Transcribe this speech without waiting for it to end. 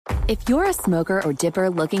If you're a smoker or dipper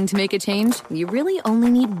looking to make a change, you really only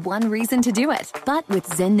need one reason to do it. But with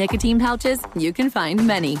Zyn nicotine pouches, you can find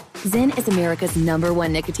many. Zyn is America's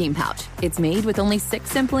 #1 nicotine pouch. It's made with only 6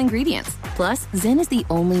 simple ingredients. Plus, Zyn is the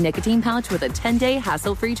only nicotine pouch with a 10-day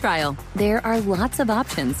hassle-free trial. There are lots of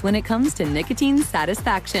options when it comes to nicotine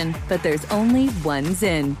satisfaction, but there's only one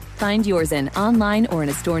Zyn. Find your Zyn online or in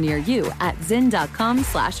a store near you at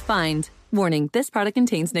zyn.com/find. Warning, this product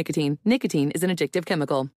contains nicotine. Nicotine is an addictive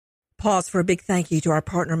chemical. Pause for a big thank you to our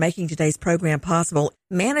partner making today's program possible.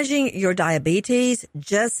 Managing your diabetes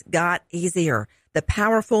just got easier. The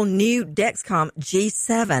powerful new Dexcom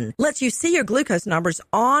G7 lets you see your glucose numbers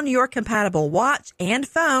on your compatible watch and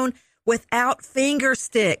phone without finger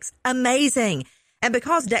sticks. Amazing. And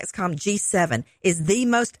because Dexcom G7 is the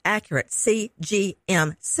most accurate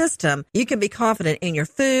CGM system, you can be confident in your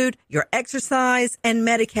food, your exercise, and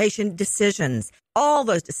medication decisions. All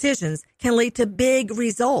those decisions can lead to big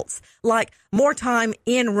results, like more time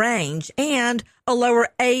in range and a lower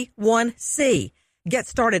A1C. Get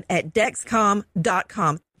started at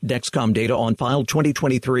Dexcom.com. Dexcom data on file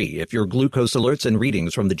 2023. If your glucose alerts and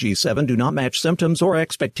readings from the G7 do not match symptoms or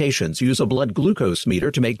expectations, use a blood glucose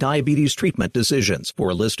meter to make diabetes treatment decisions. For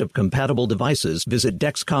a list of compatible devices, visit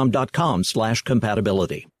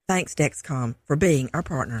Dexcom.com/compatibility. Thanks, Dexcom, for being our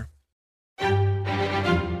partner.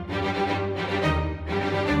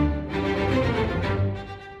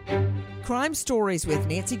 Crime Stories with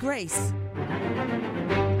Nancy Grace.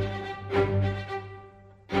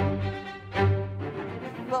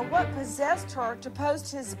 But what possessed her to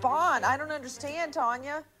post his bond? I don't understand,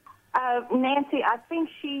 Tanya. Nancy, I think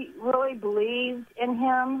she really believed in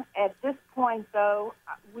him. At this point, though,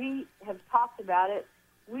 we have talked about it.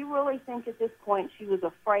 We really think at this point she was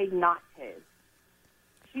afraid not to.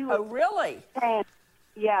 She was really? Saying,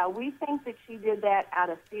 yeah, we think that she did that out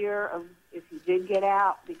of fear of if he did get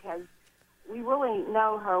out, because we really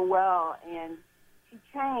know her well, and she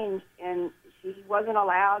changed, and she wasn't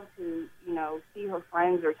allowed to, see her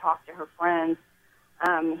friends or talk to her friends.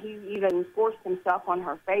 He even forced himself on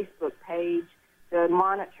her Facebook page to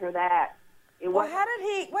monitor that. How did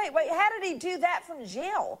he do that from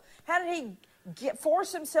jail? How did he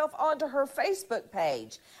force himself onto her Facebook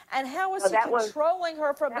page? And how was he controlling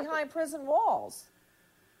her from behind prison walls?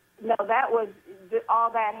 No, all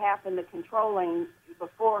that happened, the controlling,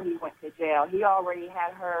 before he went to jail. He already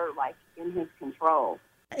had her, in his control.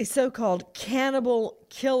 A so-called cannibal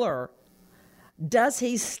killer. Does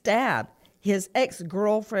he stab his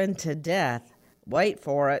ex-girlfriend to death? Wait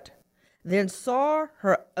for it. Then saw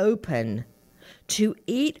her open to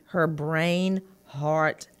eat her brain,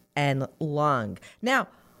 heart, and lung. Now,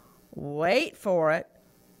 wait for it.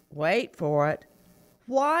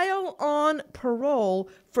 While on parole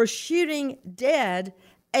for shooting dead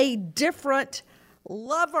a different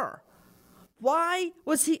lover. Why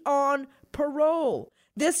was he on parole?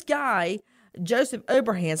 This guy, Joseph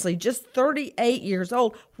Oberhansley, just 38 years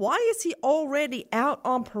old, why is he already out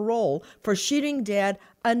on parole for shooting dead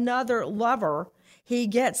another lover? He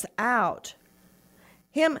gets out.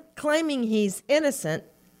 Him claiming he's innocent,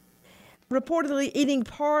 reportedly eating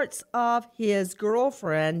parts of his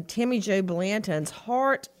girlfriend, Tammy Jo Blanton's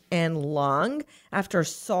heart and lung after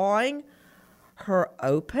sawing her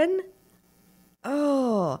open.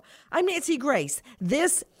 Oh, I'm Nancy Grace.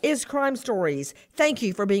 This is Crime Stories. Thank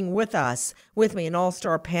you for being with us. With me, an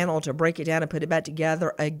all-star panel to break it down and put it back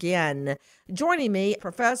together again. Joining me,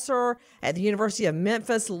 professor at the University of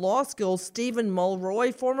Memphis Law School, Stephen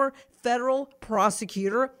Mulroy, former federal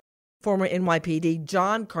prosecutor, former NYPD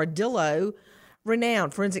John Cardillo,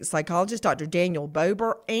 renowned forensic psychologist Dr. Daniel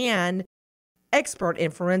Bober, and expert in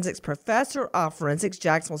forensics, professor of forensics,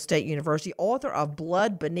 Jacksonville State University, author of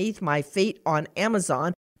Blood Beneath My Feet on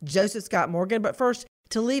Amazon, Joseph Scott Morgan. But first,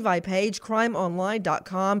 to Levi Page,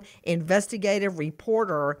 crimeonline.com investigative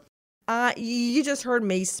reporter. You just heard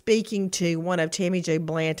me speaking to one of Tammy Jo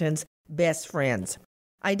Blanton's best friends.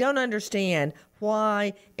 I don't understand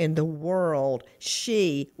why in the world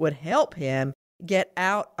she would help him get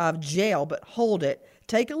out of jail, but hold it.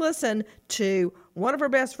 Take a listen to one of her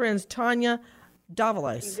best friends, Tanya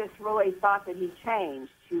Davalos. She just really thought that he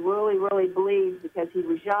changed. She really, really believed, because he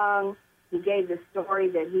was young. He gave the story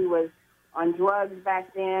that he was on drugs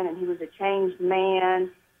back then and he was a changed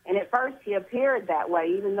man. And at first he appeared that way,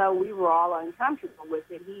 even though we were all uncomfortable with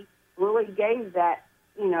it. He really gave that,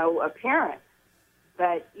 appearance.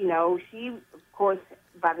 But, she, of course,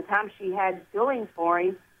 by the time she had feelings for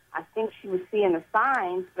him, I think she was seeing the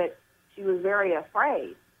signs, but she was very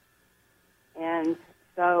afraid. And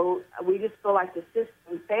so we just feel like the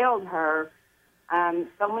system failed her.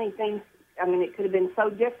 So many things it could have been so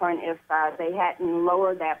different if they hadn't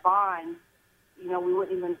lowered that bond. We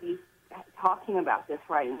wouldn't even be talking about this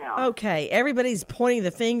right now. Okay, everybody's pointing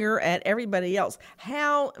the finger at everybody else.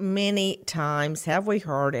 How many times have we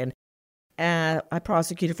heard, and I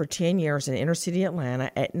prosecuted for 10 years in inner city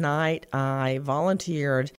Atlanta. At night, I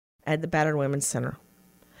volunteered at the Battered Women's Center.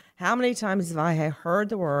 How many times have I heard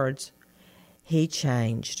the words, he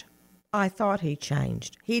changed? I thought he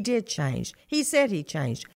changed. He did change. He said he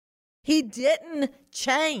changed. He didn't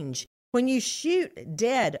change. When you shoot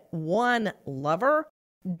dead one lover,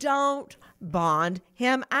 don't bond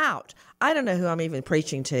him out. I don't know who I'm even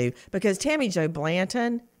preaching to, because Tammy Jo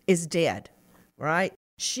Blanton is dead, right?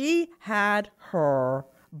 She had her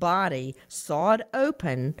body sawed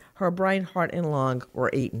open, her brain, heart, and lung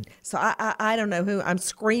were eaten. So I don't know who. I'm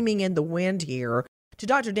screaming in the wind here. To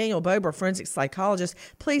Dr. Daniel Bober, forensic psychologist,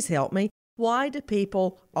 please help me. Why do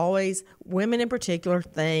people always, women in particular,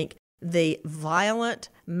 think the violent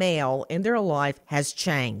male in their life has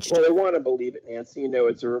changed? Well, they want to believe it, Nancy.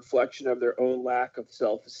 It's a reflection of their own lack of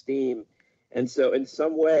self-esteem. And so in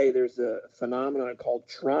some way, there's a phenomenon called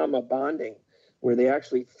trauma bonding, where they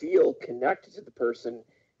actually feel connected to the person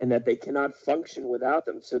and that they cannot function without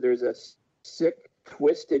them. So there's a sick,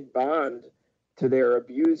 twisted bond to their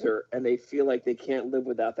abuser, and they feel like they can't live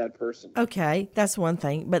without that person. Okay, that's one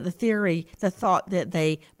thing. But the thought that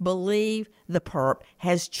they believe the perp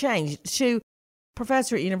has changed. To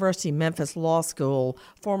professor at University of Memphis Law School,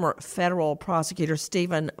 former federal prosecutor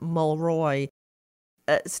Stephen Mulroy.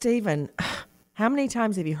 Stephen, how many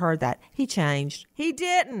times have you heard that? He changed. He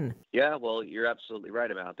didn't. Yeah, well, you're absolutely right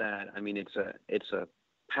about that. It's a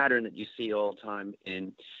pattern that you see all the time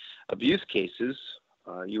in abuse cases.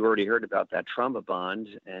 You already heard about that trauma bond,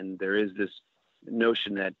 and there is this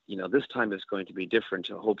notion that, this time is going to be different.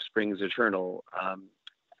 Hope springs eternal.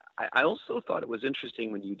 I also thought it was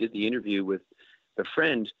interesting when you did the interview with the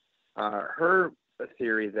friend, her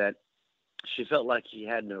theory that she felt like he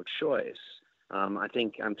had no choice. I'm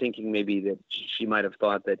thinking maybe that she might have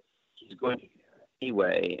thought that he's going to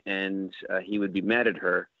anyway, and he would be mad at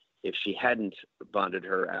her if she hadn't bonded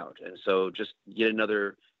her out. And so just yet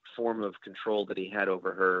another form of control that he had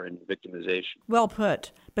over her and victimization. Well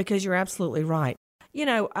put, because you're absolutely right.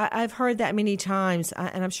 I've heard that many times,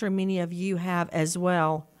 and I'm sure many of you have as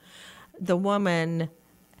well. The woman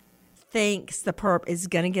thinks the perp is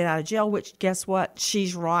going to get out of jail, which, guess what?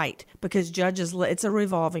 She's right, because judges, it's a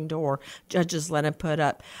revolving door. Judges let him put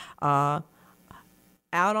up out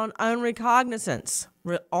on own recognizance,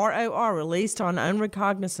 ROR, released on own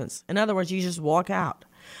recognizance. In other words, you just walk out.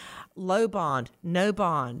 Low bond, no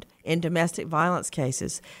bond in domestic violence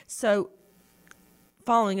cases. So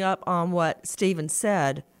following up on what Stephen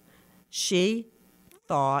said, she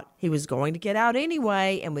thought he was going to get out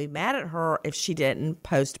anyway and be mad at her if she didn't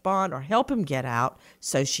post bond or help him get out,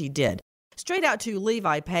 so she did. Straight out to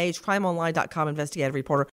Levi Page, crimeonline.com investigative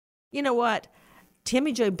reporter. You know what?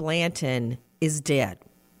 Tammy Jo Blanton is dead,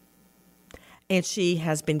 and she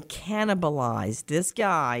has been cannibalized. This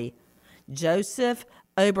guy, Joseph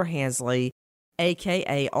Oberhansley,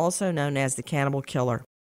 a.k.a. also known as the Cannibal Killer.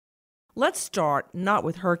 Let's start not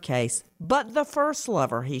with her case, but the first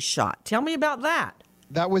lover he shot. Tell me about that.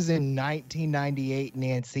 That was in 1998,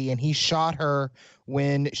 Nancy, and he shot her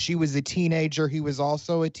when she was a teenager. He was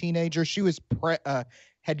also a teenager. She was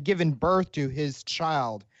had given birth to his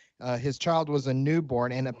child. His child was a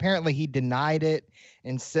newborn, and apparently he denied it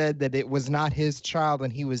and said that it was not his child,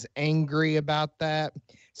 and he was angry about that.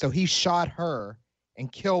 So he shot her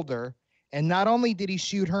and killed her. And not only did he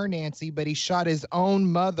shoot her, Nancy, but he shot his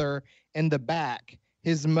own mother in the back.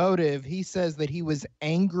 His motive, he says that he was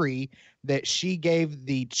angry that she gave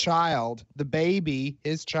the child, the baby,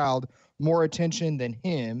 his child, more attention than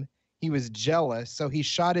him. He was jealous. So he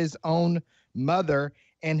shot his own mother,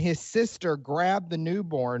 and his sister grabbed the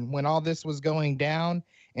newborn when all this was going down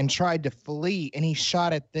and tried to flee, and he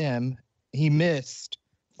shot at them. He missed,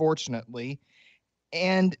 fortunately.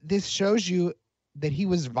 And this shows you that he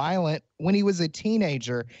was violent when he was a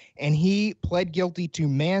teenager, and he pled guilty to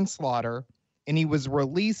manslaughter, and he was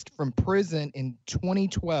released from prison in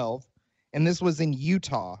 2012, and this was in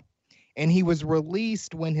Utah. And he was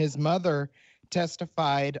released when his mother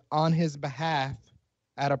testified on his behalf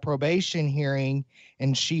at a probation hearing,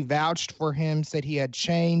 and she vouched for him, said he had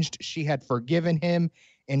changed, she had forgiven him,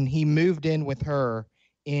 and he moved in with her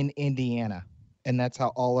in Indiana. And that's how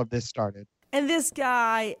all of this started. And this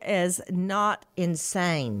guy is not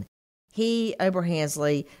insane. He,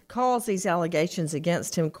 Oberhansley, calls these allegations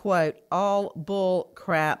against him, quote, all bull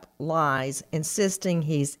crap lies, insisting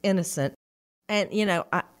he's innocent. And,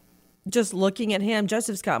 just looking at him,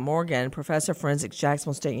 Joseph Scott Morgan, professor of forensics,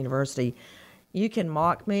 Jacksonville State University, you can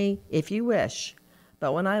mock me if you wish,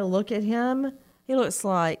 but when I look at him, he looks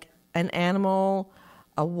like an animal,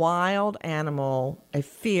 a wild animal, a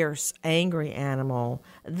fierce, angry animal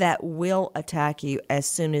that will attack you as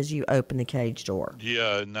soon as you open the cage door.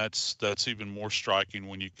 Yeah, and that's even more striking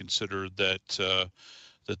when you consider that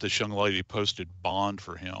that this young lady posted bond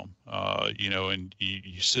for him. And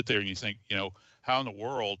you sit there and you think, how in the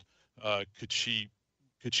world could she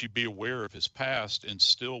be aware of his past and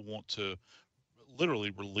still want to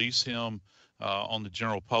literally release him on the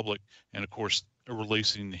general public, and of course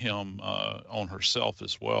releasing him on herself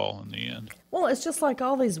as well in the end. Well, it's just like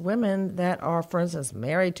all these women that are, for instance,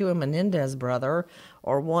 married to a Menendez brother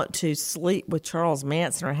or want to sleep with Charles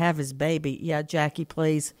Manson or have his baby. Yeah, Jackie,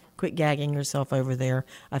 please quit gagging yourself over there.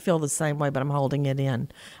 I feel the same way, but I'm holding it in.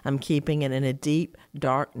 I'm keeping it in a deep,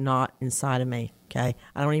 dark knot inside of me, okay?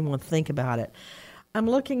 I don't even want to think about it. I'm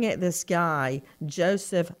looking at this guy,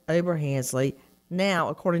 Joseph Oberhansley. Now,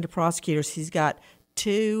 according to prosecutors, he's got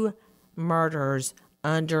 2 murders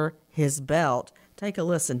under his belt. Take a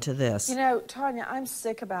listen to this. Tanya, I'm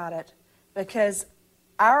sick about it because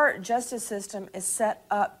our justice system is set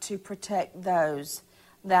up to protect those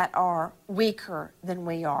that are weaker than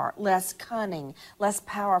we are, less cunning, less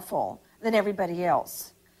powerful than everybody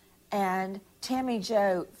else. And Tammy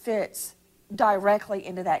Jo fits directly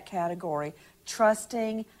into that category.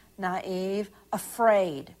 Trusting, naive,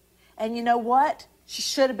 afraid. And you know what? She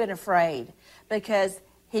should have been afraid because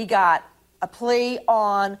he got a plea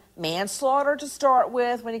on manslaughter to start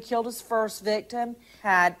with when he killed his first victim,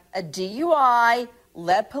 had a DUI,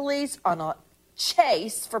 led police on a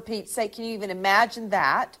chase, for Pete's sake. Can you even imagine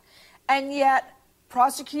that? And yet,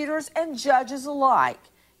 prosecutors and judges alike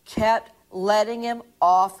kept letting him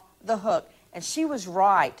off the hook. And she was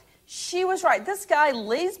right. She was right. This guy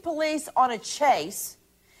leads police on a chase,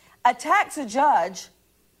 attacks a judge,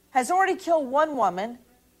 has already killed one woman,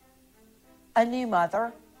 a new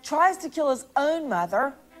mother, tries to kill his own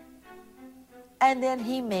mother, and then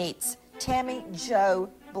he meets Tammy Jo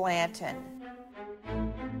Blanton.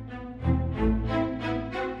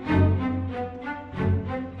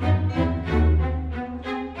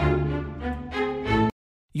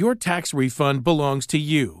 Your tax refund belongs to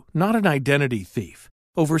you, not an identity thief.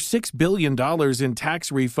 Over $6 billion in tax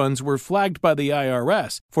refunds were flagged by the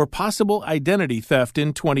IRS for possible identity theft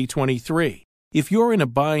in 2023. If you're in a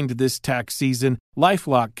bind this tax season,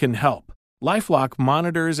 LifeLock can help. LifeLock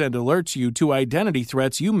monitors and alerts you to identity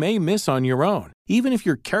threats you may miss on your own, even if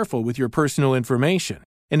you're careful with your personal information.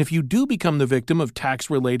 And if you do become the victim of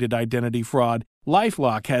tax-related identity fraud,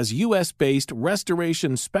 LifeLock has U.S.-based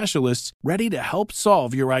restoration specialists ready to help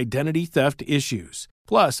solve your identity theft issues.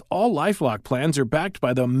 Plus, all LifeLock plans are backed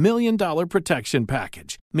by the $1 Million Protection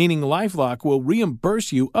Package, meaning LifeLock will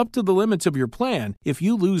reimburse you up to the limits of your plan if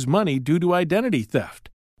you lose money due to identity theft.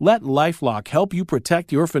 Let LifeLock help you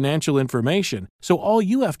protect your financial information, so all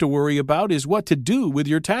you have to worry about is what to do with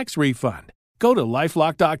your tax refund. Go to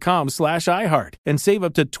LifeLock.com/iHeart and save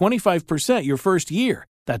up to 25% your first year.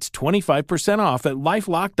 That's 25% off at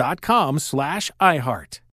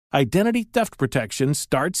LifeLock.com/iHeart. Identity theft protection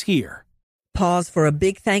starts here. Pause for a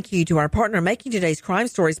big thank you to our partner making today's crime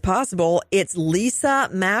stories possible. It's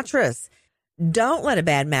Leesa Mattress. Don't let a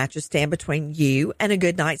bad mattress stand between you and a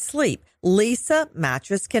good night's sleep. Leesa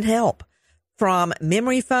Mattress can help. From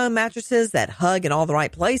memory foam mattresses that hug in all the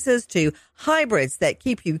right places to hybrids that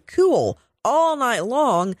keep you cool all night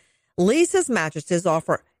long, Leesa's mattresses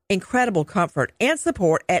offer incredible comfort and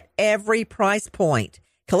support at every price point.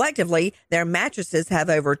 Collectively, their mattresses have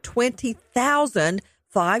over 20,000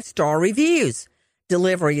 5-star reviews.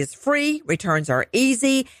 Delivery is free, returns are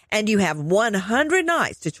easy, and you have 100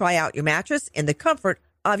 nights to try out your mattress in the comfort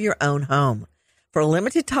of your own home. For a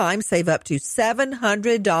limited time, save up to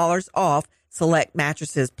 $700 off select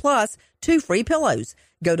mattresses plus 2 free pillows.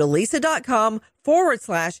 Go to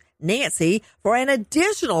Leesa.com/Nancy for an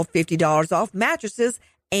additional $50 off mattresses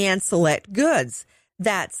and select goods.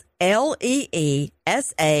 That's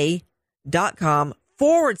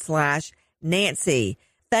LEESA.com/Nancy.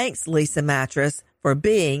 Thanks, Leesa Mattress, for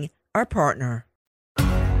being our partner.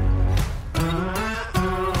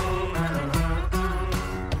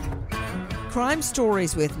 Crime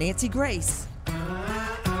Stories with Nancy Grace.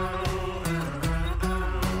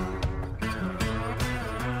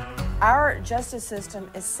 Our justice system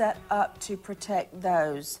is set up to protect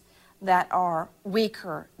those that are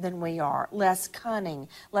weaker than we are, less cunning,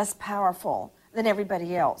 less powerful than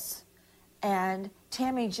everybody else. And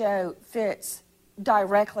Tammy Jo fits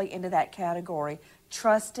directly into that category.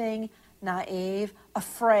 Trusting, naive,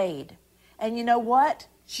 afraid. And you know what?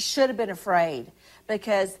 She should have been afraid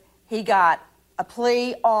because he got a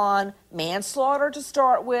plea on manslaughter to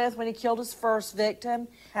start with when he killed his first victim,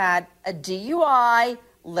 had a DUI,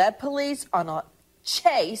 led police on a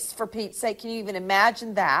chase, for Pete's sake. Can you even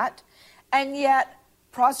imagine that? And yet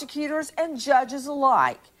prosecutors and judges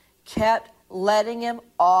alike kept letting him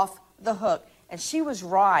off the hook. And she was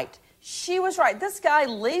right. She was right. This guy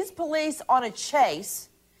leads police on a chase,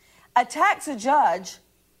 attacks a judge,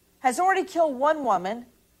 has already killed one woman,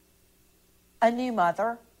 a new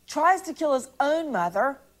mother, tries to kill his own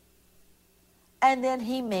mother, and then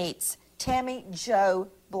he meets Tammy Jo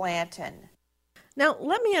Blanton. Now,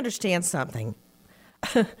 let me understand something.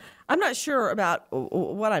 I'm not sure about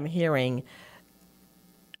what I'm hearing.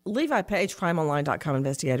 Levi Page, crimeonline.com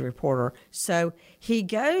investigative reporter. So he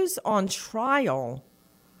goes on trial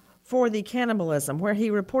for the cannibalism, where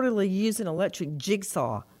he reportedly used an electric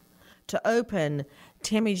jigsaw to open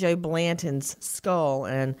Tammy Jo Blanton's skull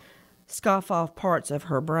and scoff off parts of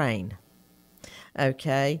her brain.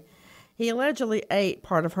 Okay. He allegedly ate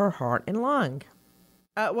part of her heart and lung.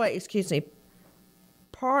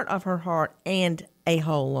 Part of her heart and a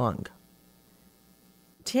whole lung.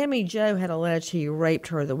 Tammy Jo had alleged he raped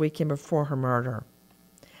her the weekend before her murder.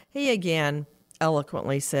 He again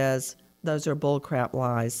eloquently says those are bullcrap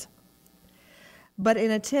lies. But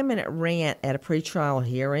in a 10-minute rant at a pretrial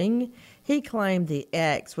hearing, he claimed the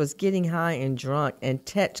ex was getting high and drunk and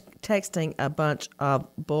texting a bunch of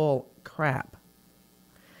bull crap.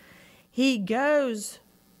 He goes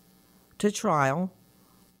to trial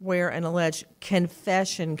where an alleged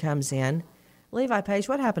confession comes in. Levi Page,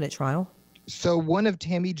 what happened at trial? So one of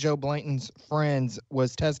Tammy Jo Blanton's friends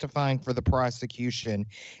was testifying for the prosecution,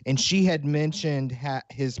 and she had mentioned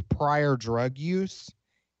his prior drug use.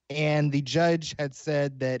 And the judge had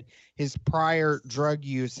said that his prior drug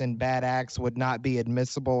use and bad acts would not be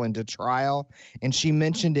admissible into trial. And she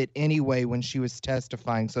mentioned it anyway when she was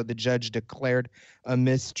testifying. So the judge declared a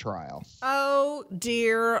mistrial. Oh,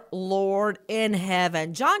 dear Lord in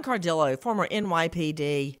heaven. John Cardillo, former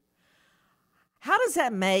NYPD. How does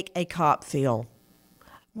that make a cop feel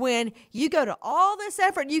when you go to all this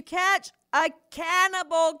effort, you catch a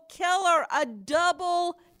cannibal killer, a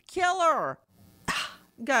double killer?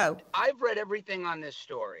 Go. I've read everything on this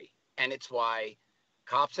story, and it's why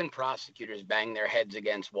cops and prosecutors bang their heads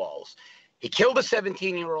against walls. He killed a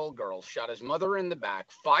 17-year-old girl, shot his mother in the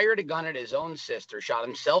back, fired a gun at his own sister, shot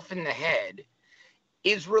himself in the head,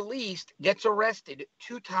 is released, gets arrested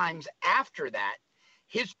 2 times after that.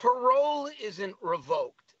 His parole isn't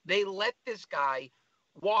revoked. They let this guy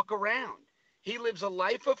walk around. He lives a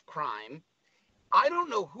life of crime. I don't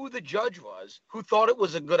know who the judge was who thought it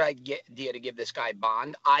was a good idea to give this guy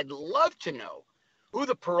bond. I'd love to know who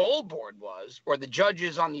the parole board was or the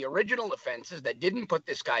judges on the original offenses that didn't put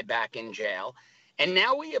this guy back in jail. And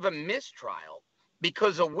now we have a mistrial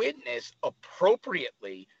because a witness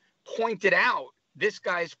appropriately pointed out this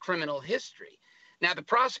guy's criminal history. Now, the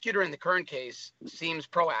prosecutor in the current case seems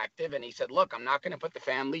proactive, and he said, look, I'm not going to put the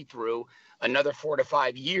family through another 4 to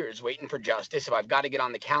 5 years waiting for justice. If I've got to get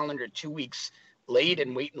on the calendar 2 weeks late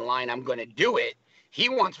and wait in line, I'm going to do it. He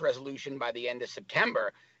wants resolution by the end of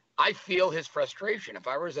September. I feel his frustration. If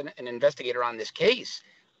I was an investigator on this case,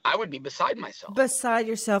 I would be beside myself. Beside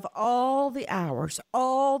yourself, all the hours,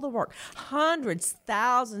 all the work, hundreds,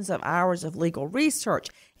 thousands of hours of legal research,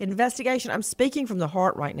 investigation. I'm speaking from the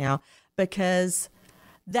heart right now because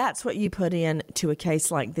that's what you put in to a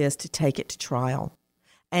case like this to take it to trial.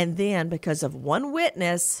 And then because of one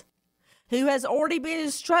witness who has already been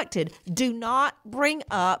instructed, do not bring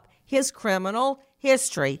up his criminal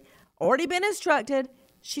history. Already been instructed,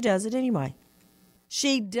 she does it anyway.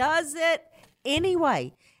 She does it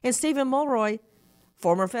anyway. And Stephen Mulroy,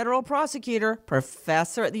 former federal prosecutor,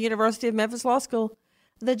 professor at the University of Memphis Law School,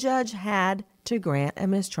 the judge had to grant a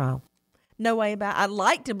mistrial. No way about it. I'd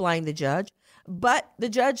like to blame the judge, but the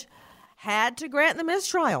judge had to grant the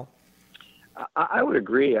mistrial. I would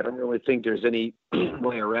agree. I don't really think there's any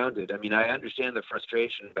way around it. I mean, I understand the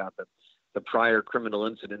frustration about the prior criminal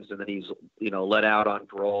incidents, and then he's, let out on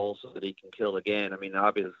parole so that he can kill again. I mean,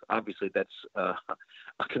 obviously that's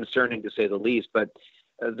concerning to say the least. But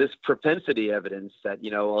this propensity evidence that, he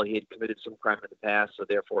had committed some crime in the past, so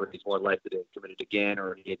therefore he's more likely to have committed again,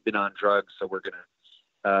 or he had been on drugs, so we're going to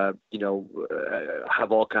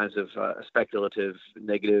have all kinds of speculative,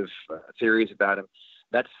 negative theories about him.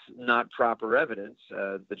 That's not proper evidence.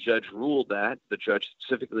 The judge ruled that. The judge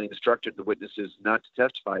specifically instructed the witnesses not to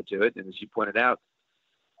testify to it. And as you pointed out,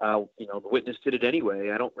 the witness did it anyway.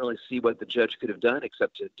 I don't really see what the judge could have done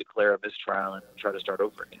except to declare a mistrial and try to start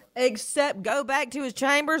over again. Except go back to his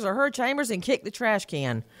chambers or her chambers and kick the trash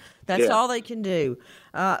can. That's all they can do.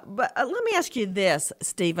 But let me ask you this,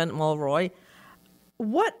 Stephen Mulroy.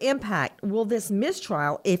 What impact will this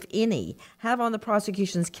mistrial, if any, have on the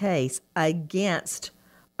prosecution's case against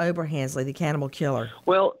Oberhansley, the cannibal killer?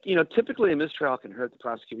 Well, typically a mistrial can hurt the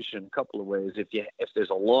prosecution in a couple of ways. If there's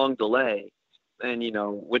a long delay, then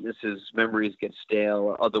witnesses' memories get stale,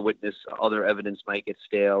 or other evidence might get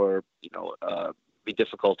stale, or be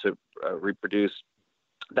difficult to reproduce.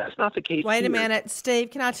 That's not the case. Wait here. a minute, Steve.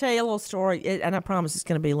 Can I tell you a little story? And I promise it's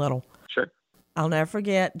going to be little. Sure. I'll never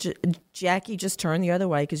forget. Jackie just turned the other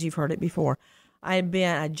way because you've heard it before.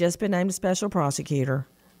 I'd just been named a special prosecutor.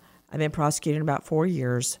 I've been prosecuting about 4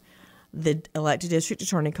 years. The elected district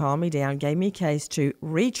attorney called me down, gave me a case to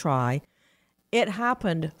retry. It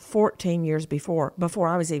happened 14 years before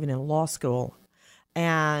I was even in law school.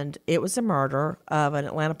 And it was a murder of an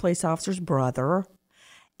Atlanta police officer's brother.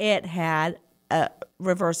 It had a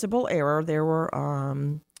reversible error. There were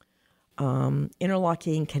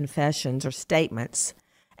interlocking confessions or statements.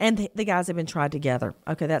 And the guys have been tried together.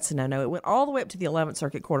 Okay, that's a no-no. It went all the way up to the 11th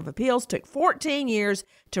Circuit Court of Appeals. Took 14 years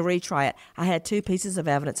to retry it. I had 2 pieces of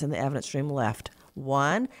evidence in the evidence room left.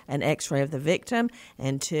 1, an x-ray of the victim,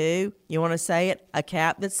 and 2, you want to say it, a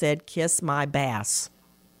cap that said, "Kiss my bass."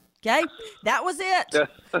 Okay? That was it.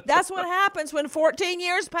 That's what happens when 14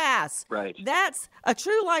 years pass. Right. That's a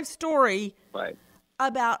true life story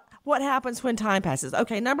about what happens when time passes.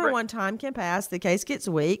 Okay, number one, time can pass. The case gets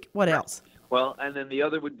weak. What else? Well, and then the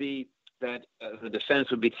other would be that the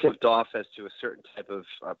defense would be tipped off as to a certain type of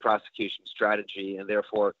prosecution strategy and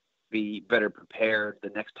therefore be better prepared the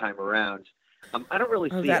next time around. I don't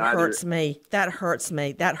really see that either. hurts me. That hurts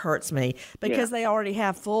me because they already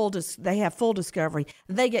have full discovery.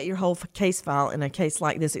 They get your whole case file in a case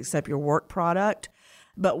like this, except your work product.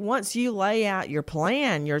 But once you lay out your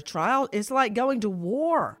plan, your trial, it's like going to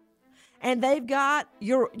war, and they've got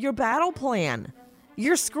your battle plan.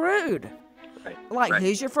 You're screwed. Like,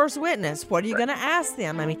 who's your first witness? What are you going to ask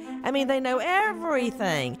them? I mean, they know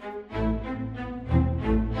everything.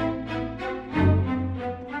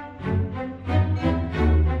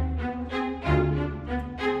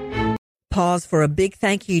 Pause for a big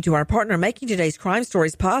thank you to our partner making today's crime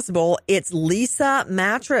stories possible. It's Leesa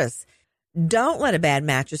Mattress. Don't let a bad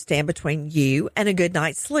mattress stand between you and a good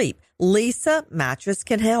night's sleep. Leesa Mattress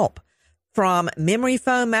can help. From memory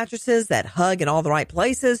foam mattresses that hug in all the right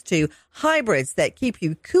places to hybrids that keep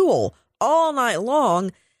you cool all night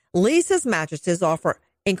long, Leesa's mattresses offer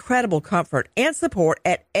incredible comfort and support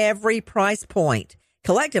at every price point.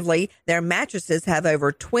 Collectively, their mattresses have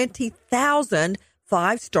over 20,000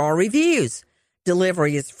 5-star reviews.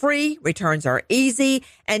 Delivery is free, returns are easy,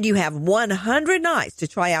 and you have 100 nights to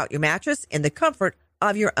try out your mattress in the comfort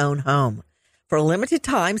of your own home. For a limited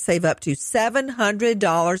time, save up to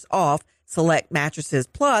 $700 off select mattresses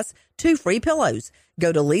plus 2 free pillows.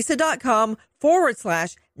 Go to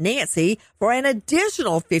Leesa.com/Nancy for an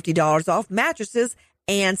additional $50 off mattresses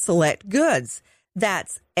and select goods.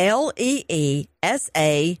 That's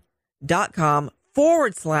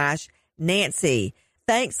LEESA.com/Nancy.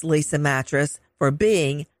 Thanks, Leesa Mattress, for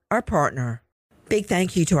being our partner. Big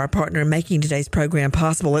thank you to our partner making today's program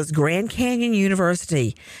possible is Grand Canyon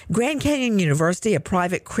University. Grand Canyon University, a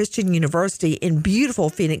private Christian university in beautiful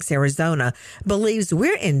Phoenix, Arizona, believes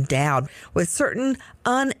we're endowed with certain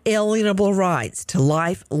unalienable rights to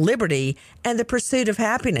life, liberty, and the pursuit of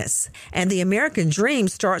happiness. And the American dream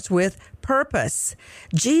starts with purpose.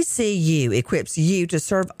 GCU equips you to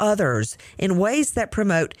serve others in ways that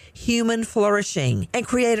promote human flourishing and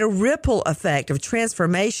create a ripple effect of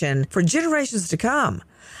transformation for generations to come.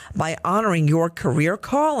 By honoring your career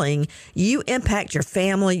calling, you impact your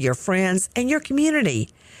family, your friends, and your community.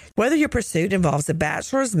 Whether your pursuit involves a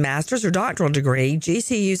bachelor's, master's, or doctoral degree,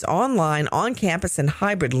 GCU's online, on-campus, and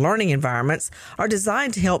hybrid learning environments are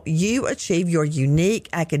designed to help you achieve your unique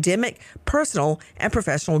academic, personal, and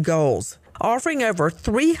professional goals. Offering over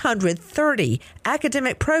 330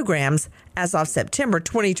 academic programs as of September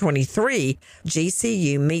 2023,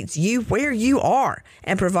 GCU meets you where you are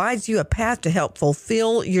and provides you a path to help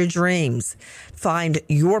fulfill your dreams. Find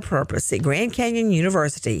your purpose at Grand Canyon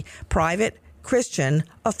University, private, Christian,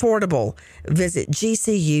 affordable. Visit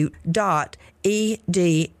gcu.edu.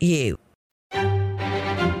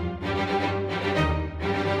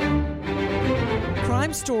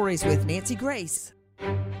 Crime Stories with Nancy Grace.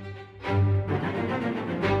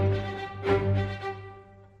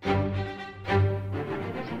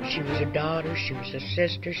 She was a daughter, she was a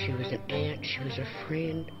sister, she was an aunt, she was a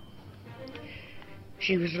friend.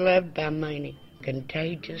 She was loved by many.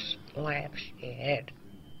 Contagious laugh she had.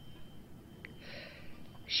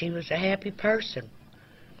 She was a happy person.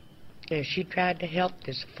 And she tried to help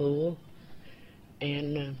this fool.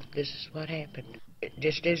 And this is what happened. It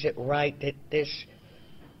just isn't right that this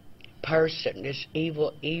person, this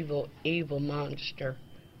evil, evil, evil monster,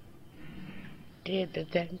 did the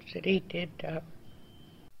things that he did to her.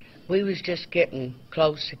 We was just getting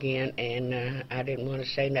close again, and I didn't want to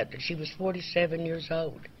say nothing. She was 47 years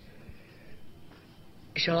old.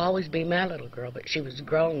 She'll always be my little girl, but she was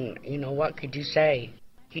grown. You know, what could you say?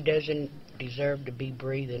 He doesn't deserve to be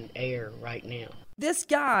breathing air right now. This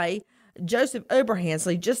guy, Joseph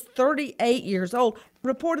Oberhansley, just 38 years old,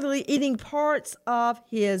 reportedly eating parts of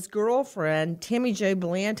his girlfriend, Tammy Jo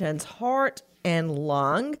Blanton's heart and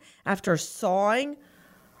lung after sawing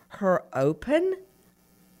her open.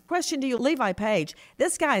 Question to you, Levi Page.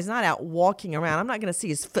 This guy is not out walking around. I'm not going to see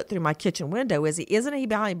his foot through my kitchen window, is he? Isn't he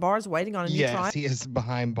behind bars waiting on a new trial? Yes, he is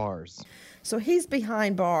behind bars. So he's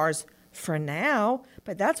behind bars for now,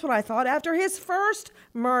 but that's what I thought after his first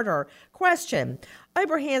murder. Question.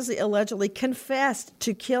 Oberhansley allegedly confessed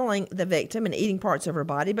to killing the victim and eating parts of her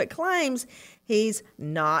body, but claims he's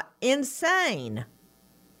not insane.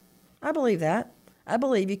 I believe that. I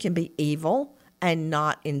believe you can be evil and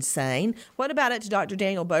not insane. What about it to Dr.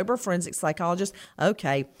 Daniel Bober, forensic psychologist?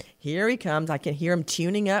 Okay, here he comes. I can hear him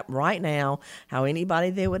tuning up right now. How anybody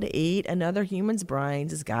that would eat another human's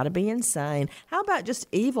brains has got to be insane. How about just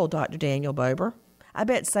evil, Dr. Daniel Bober? I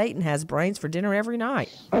bet Satan has brains for dinner every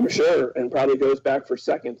night. I'm sure, and probably goes back for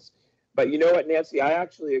seconds. But you know what, Nancy? I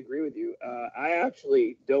actually agree with you. I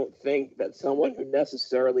actually don't think that someone who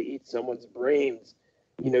necessarily eats someone's brains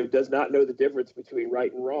does not know the difference between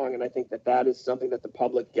right and wrong. And I think that that is something that the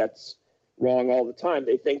public gets wrong all the time.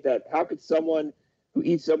 They think that how could someone who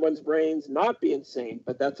eats someone's brains not be insane?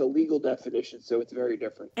 But that's a legal definition, so it's very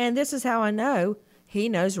different. And this is how I know he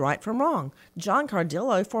knows right from wrong. John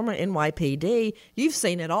Cardillo, former NYPD, you've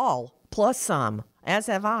seen it all, plus some, as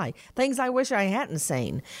have I. Things I wish I hadn't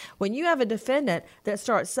seen. When you have a defendant that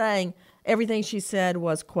starts saying everything she said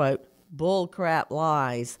was, quote, bull crap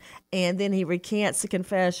lies, and then he recants the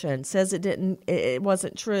confession, says it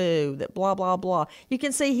wasn't true, that blah blah blah, you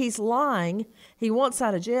can see he's lying. He wants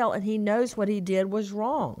out of jail, and he knows what he did was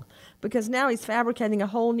wrong, because now he's fabricating a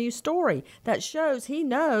whole new story that shows he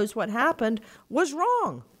knows what happened was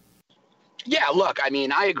wrong. Yeah, look, I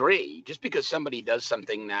mean, I agree. Just because somebody does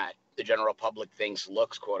something that the general public thinks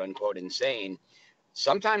looks quote unquote insane,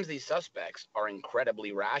 sometimes these suspects are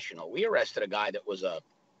incredibly rational. We arrested a guy that was a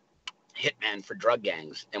hitman for drug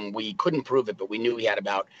gangs, and we couldn't prove it, but we knew he had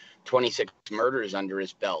about 26 murders under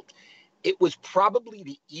his belt. It was probably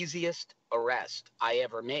the easiest arrest I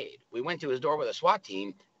ever made. We went to his door with a SWAT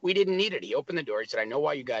team. We didn't need it. He opened the door. He said, I know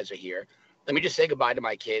why you guys are here. Let me just say goodbye to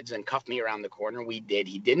my kids, and cuff me around the corner. We did.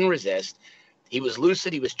 He didn't resist. He was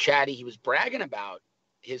lucid. He was chatty. He was bragging about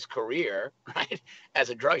his career, right, as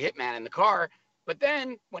a drug hitman in the car. But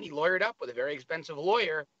then when he lawyered up with a very expensive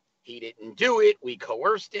lawyer, he didn't do it. We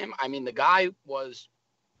coerced him. I mean, the guy was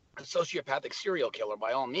a sociopathic serial killer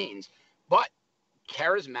by all means, but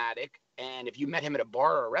charismatic. And if you met him at a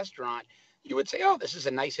bar or a restaurant, you would say, oh, this is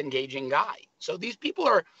a nice, engaging guy. So these people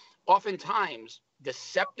are oftentimes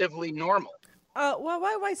deceptively normal.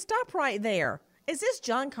 Wait, stop right there. Is this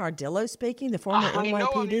John Cardillo speaking, the former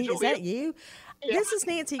NYPD? Is that you? Yeah. This is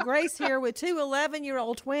Nancy Grace here with two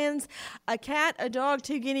 11-year-old twins, a cat, a dog,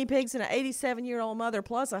 2 guinea pigs, and an 87-year-old mother,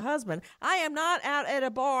 plus a husband. I am not out at a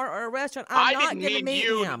bar or a restaurant. I'm not going to meet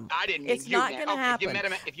him. I didn't mean it's not going to happen.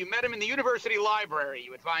 If you met him in the university library, you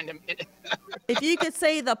would find him. If you could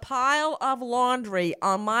see the pile of laundry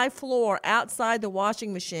on my floor outside the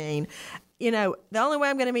washing machine, the only way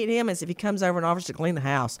I'm going to meet him is if he comes over and offers to clean the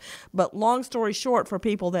house. But long story short, for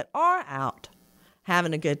people that are out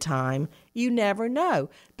having a good time, you never know,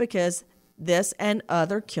 because this and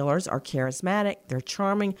other killers are charismatic. They're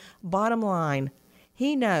charming. Bottom line,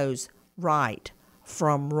 he knows right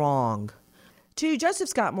from wrong. To Joseph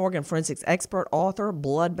Scott Morgan, forensics expert, author,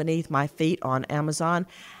 Blood Beneath My Feet on Amazon.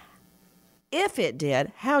 If it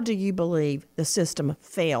did, how do you believe the system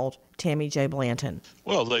failed Tammy Jo Blanton?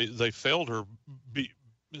 Well, they failed her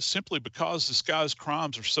simply because this guy's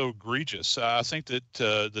crimes are so egregious. I think that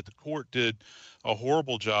the court did a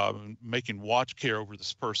horrible job in making watch care over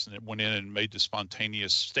this person that went in and made the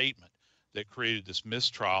spontaneous statement that created this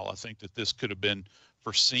mistrial. I think that this could have been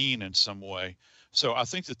foreseen in some way. So I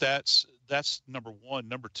think that that's number one.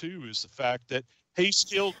 Number two is the fact that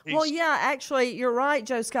well, yeah, actually, you're right,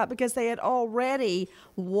 Joe Scott, because they had already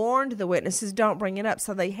warned the witnesses, don't bring it up.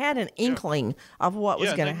 So they had an inkling of what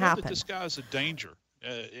was going to happen. That this guy's a danger.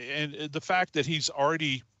 And the fact that he's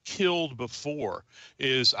already killed before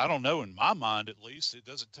is, I don't know, in my mind at least, it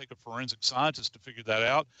doesn't take a forensic scientist to figure that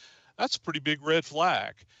out. That's a pretty big red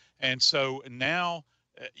flag. And so now,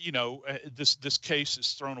 this case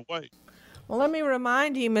is thrown away. Well, let me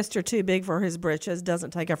remind you, Mr. Too Big for His Britches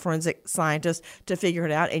doesn't take a forensic scientist to figure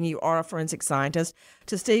it out, and you are a forensic scientist.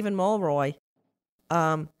 To Stephen Mulroy,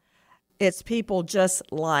 it's people just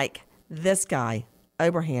like this guy,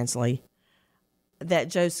 Oberhansley, that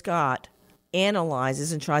Joe Scott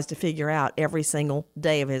analyzes and tries to figure out every single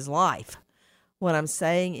day of his life. What I'm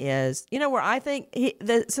saying is, where I think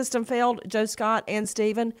the system failed Joe Scott and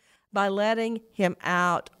Stephen? By letting him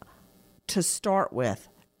out to start with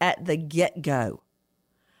at the get-go.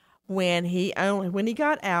 When he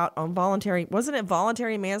got out on voluntary, wasn't it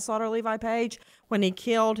voluntary manslaughter, Levi Page? When he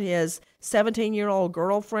killed his 17-year-old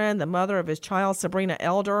girlfriend, the mother of his child, Sabrina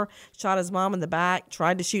Elder, shot his mom in the back,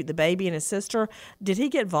 tried to shoot the baby and his sister. Did he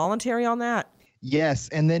get voluntary on that? Yes,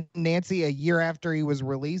 and then Nancy, a year after he was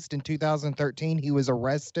released in 2013, he was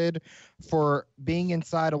arrested for being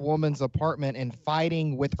inside a woman's apartment and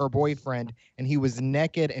fighting with her boyfriend, and he was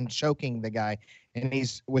naked and choking the guy, and he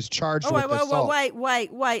was charged with assault. Wait,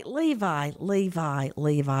 Levi.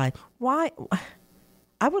 Why?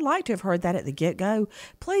 I would like to have heard that at the get-go.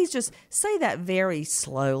 Please just say that very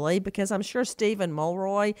slowly, because I'm sure Stephen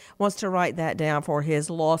Mulroy wants to write that down for his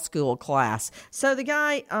law school class. So the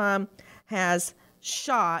guy has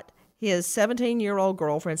shot his 17-year-old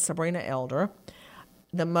girlfriend, Sabrina Elder,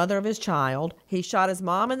 the mother of his child. He shot his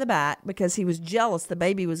mom in the back because he was jealous the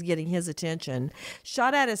baby was getting his attention.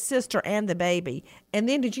 Shot at his sister and the baby. And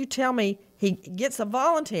then did you tell me he gets a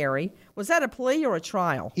voluntary? Was that a plea or a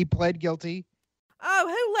trial? He pled guilty. Oh,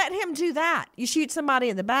 who let him do that? You shoot somebody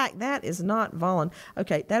in the back. That is not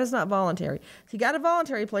Okay, that is not voluntary. He got a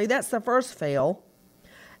voluntary plea. That's the first fail.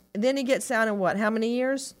 And then he gets out in what? How many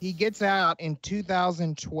years? He gets out in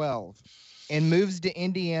 2012 and moves to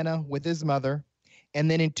Indiana with his mother.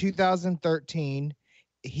 And then in 2013,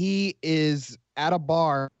 he is at a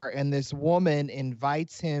bar and this woman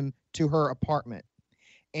invites him to her apartment.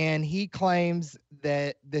 And he claims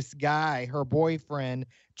that this guy, her boyfriend,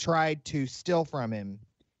 tried to steal from him,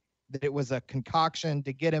 that it was a concoction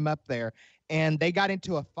to get him up there. And they got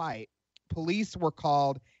into a fight. Police were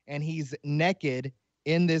called and he's naked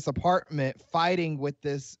in this apartment fighting with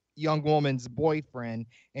this young woman's boyfriend,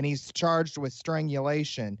 and he's charged with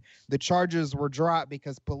strangulation. The charges were dropped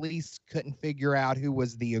because police couldn't figure out who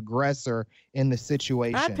was the aggressor in the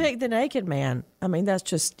situation. I picked the naked man. I mean, that's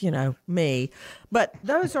just, me. But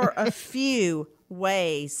those are a few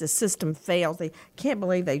ways the system fails. They can't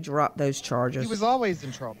believe they dropped those charges. He was always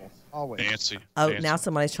in trouble. Always. Nancy. Now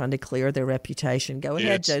somebody's trying to clear their reputation. Go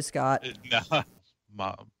ahead, Joe Scott.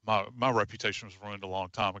 My reputation was ruined a long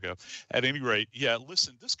time ago. At any rate,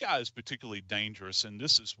 listen, this guy is particularly dangerous, and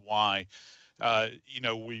this is why,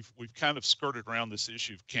 we've kind of skirted around this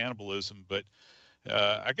issue of cannibalism. But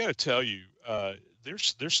I got to tell you,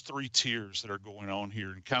 there's three tiers that are going on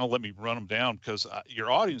here, and kind of let me run them down because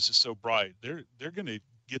your audience is so bright. They're going to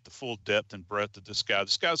get the full depth and breadth of this guy.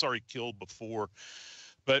 This guy's already killed before.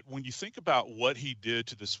 But when you think about what he did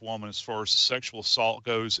to this woman as far as sexual assault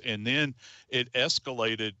goes, and then it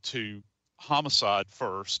escalated to homicide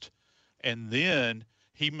first, and then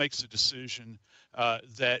he makes a decision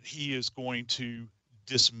that he is going to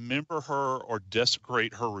dismember her or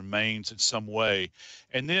desecrate her remains in some way.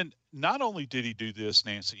 And then not only did he do this,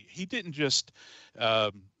 Nancy, he didn't just,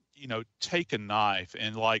 take a knife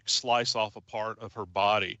and slice off a part of her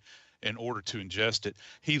body in order to ingest it.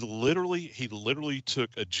 He literally took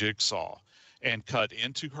a jigsaw and cut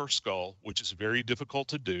into her skull, which is very difficult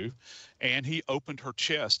to do, and he opened her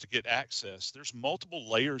chest to get access. There's multiple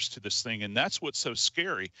layers to this thing, and that's what's so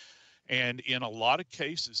scary. And in a lot of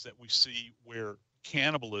cases that we see where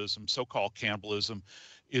cannibalism, so-called cannibalism,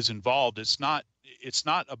 is involved, it's not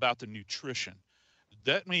about the nutrition.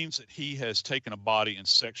 That means that he has taken a body and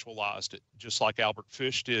sexualized it, just like Albert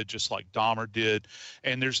Fish did, just like Dahmer did.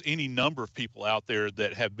 And there's any number of people out there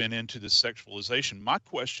that have been into this sexualization. My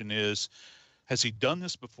question is, has he done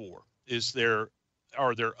this before?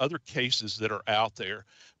 Are there other cases that are out there?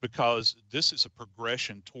 Because this is a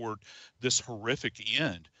progression toward this horrific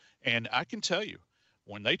end. And I can tell you,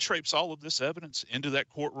 when they traipse all of this evidence into that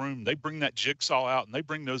courtroom, they bring that jigsaw out and they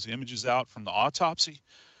bring those images out from the autopsy,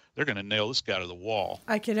 they're going to nail this guy to the wall.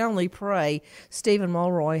 I can only pray. Stephen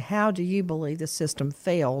Mulroy, how do you believe the system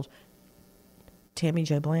failed Tammy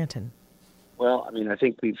Jo Blanton? Well, I mean, I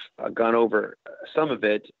think we've gone over some of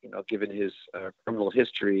it, given his criminal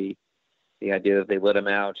history. The idea that they let him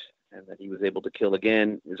out and that he was able to kill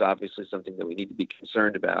again is obviously something that we need to be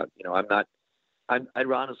concerned about. I'm not I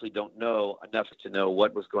honestly don't know enough to know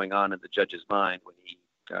what was going on in the judge's mind when he,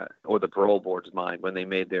 or the parole board's mind when they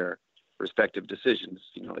made their respective decisions.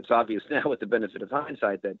 You know, it's obvious now with the benefit of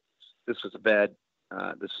hindsight that this was a bad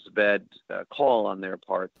call on their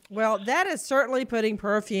part. Well, that is certainly putting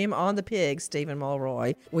perfume on the pig, Stephen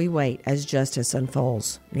Mulroy. We wait as justice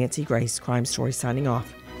unfolds. Nancy Grace, Crime Story, signing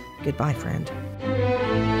off. Goodbye, friend.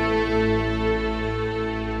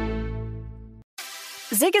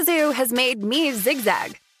 Zigazoo has made me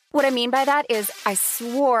zigzag. What I mean by that is I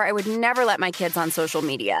swore I would never let my kids on social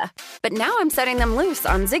media, but now I'm setting them loose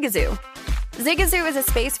on Zigazoo. Zigazoo is a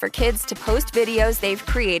space for kids to post videos they've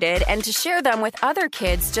created and to share them with other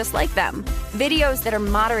kids just like them. Videos that are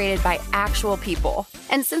moderated by actual people.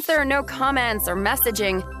 And since there are no comments or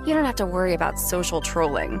messaging, you don't have to worry about social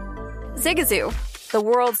trolling. Zigazoo, the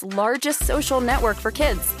world's largest social network for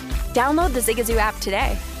kids. Download the Zigazoo app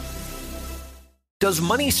today. Does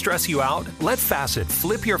money stress you out? Let Facet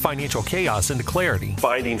flip your financial chaos into clarity.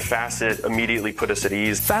 Finding Facet immediately put us at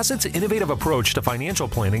ease. Facet's innovative approach to financial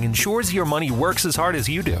planning ensures your money works as hard as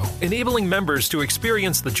you do, enabling members to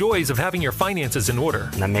experience the joys of having your finances in order.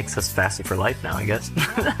 And that makes us Facet for life now, I guess.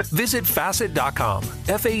 Visit Facet.com,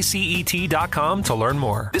 FACET.com to learn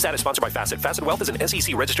more. This ad is sponsored by Facet. Facet Wealth is an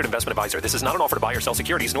SEC registered investment advisor. This is not an offer to buy or sell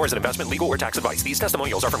securities, nor is it investment, legal, or tax advice. These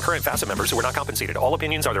testimonials are from current Facet members who are not compensated. All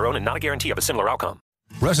opinions are their own and not a guarantee of a similar outcome.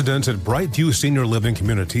 Residents at Brightview Senior Living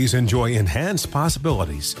Communities enjoy enhanced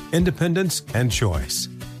possibilities, independence, and choice.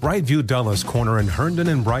 Brightview Dulles Corner in Herndon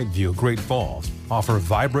and Brightview, Great Falls, offer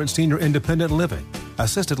vibrant senior independent living,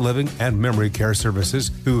 assisted living, and memory care services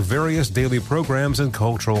through various daily programs and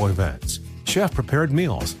cultural events. Chef-prepared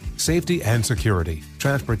meals, safety and security,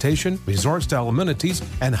 transportation, resort-style amenities,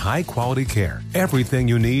 and high-quality care. Everything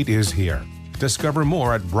you need is here. Discover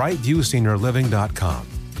more at brightviewseniorliving.com.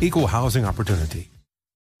 Equal housing opportunity.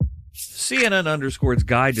 CNN_'s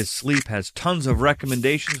Guide to Sleep has tons of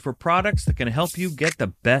recommendations for products that can help you get the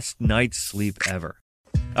best night's sleep ever.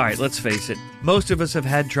 All right, let's face it, most of us have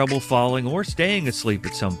had trouble falling or staying asleep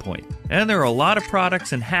at some point, and there are a lot of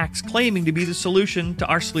products and hacks claiming to be the solution to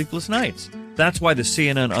our sleepless nights. That's why the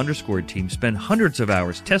CNN_ team spend hundreds of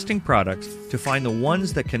hours testing products to find the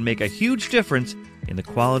ones that can make a huge difference in the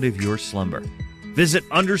quality of your slumber. Visit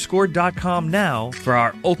underscore.com now for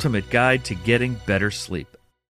our ultimate guide to getting better sleep.